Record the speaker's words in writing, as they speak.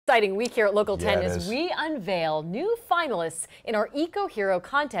exciting week here at Local 10 as is. we unveil new finalists in our Eco Hero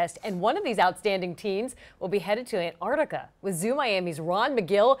contest. And one of these outstanding teens will be headed to Antarctica with Zoo Miami's Ron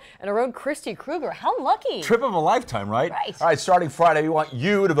McGill and our own Christy Kruger. How lucky! Trip of a lifetime, right? Right. All right, starting Friday, we want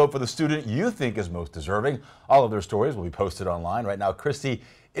you to vote for the student you think is most deserving. All of their stories will be posted online. Right now, Christy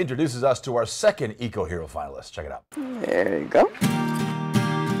introduces us to our second Eco Hero finalist. Check it out. There you go.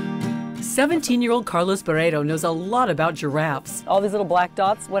 17-year-old Carlos Barredo knows a lot about giraffes. All these little black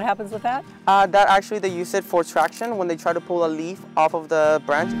dots, what happens with that? That actually they use it for traction when they try to pull a leaf off of the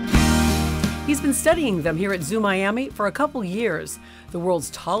branch. He's been studying them here at Zoo Miami for a couple years. The world's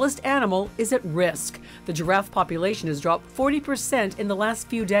tallest animal is at risk. The giraffe population has dropped 40% in the last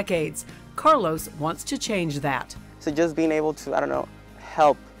few decades. Carlos wants to change that. So just being able to, I don't know,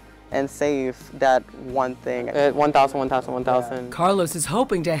 help and save that one thing. 1,000. Carlos is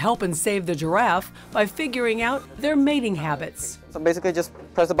hoping to help and save the giraffe by figuring out their mating habits. So basically just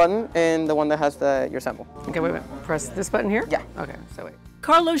press the button and the one that has your sample. Okay, wait. Press this button here? Yeah. Okay, so wait.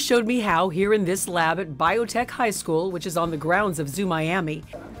 Carlos showed me how here in this lab at Biotech High School, which is on the grounds of Zoo Miami.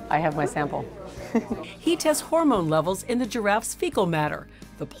 I have my sample. He tests hormone levels in the giraffe's fecal matter.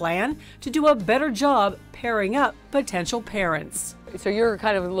 The plan? To do a better job pairing up potential parents. So you're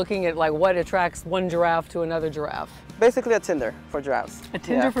kind of looking at like what attracts one giraffe to another giraffe. Basically a Tinder for giraffes. A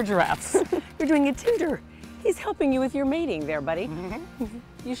Tinder for giraffes. You're doing a Tinder. He's helping you with your mating there, buddy.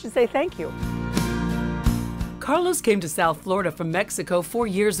 You should say thank you. Carlos came to South Florida from Mexico 4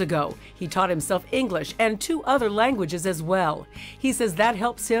 years ago. He taught himself English and 2 other languages as well. He says that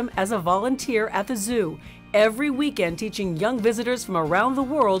helps him as a volunteer at the zoo, every weekend teaching young visitors from around the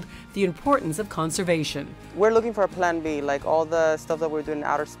world the importance of conservation. We're looking for a plan B, like all the stuff that we're doing in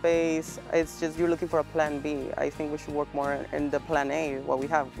outer space. It's just you're looking for a plan B. I think we should work more in the plan A, what we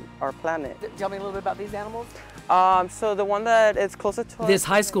have, our planet. Tell me a little bit about these animals. So the one that is closer to This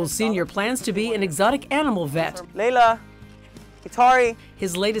high school senior plans to be an exotic animal vet. Layla, Itari.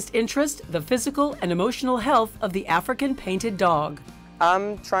 His latest interest, the physical and emotional health of the African painted dog.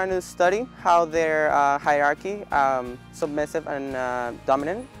 I'm trying to study how their hierarchy, submissive and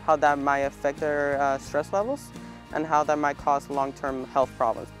dominant, how that might affect their stress levels, and how that might cause long-term health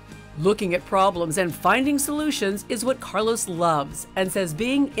problems. Looking at problems and finding solutions is what Carlos loves and says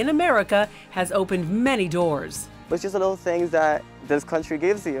being in America has opened many doors. It's just the little things that this country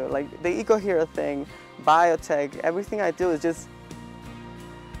gives you, like the Eco Hero thing, biotech, everything I do is just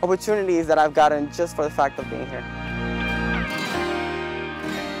opportunities that I've gotten just for the fact of being here.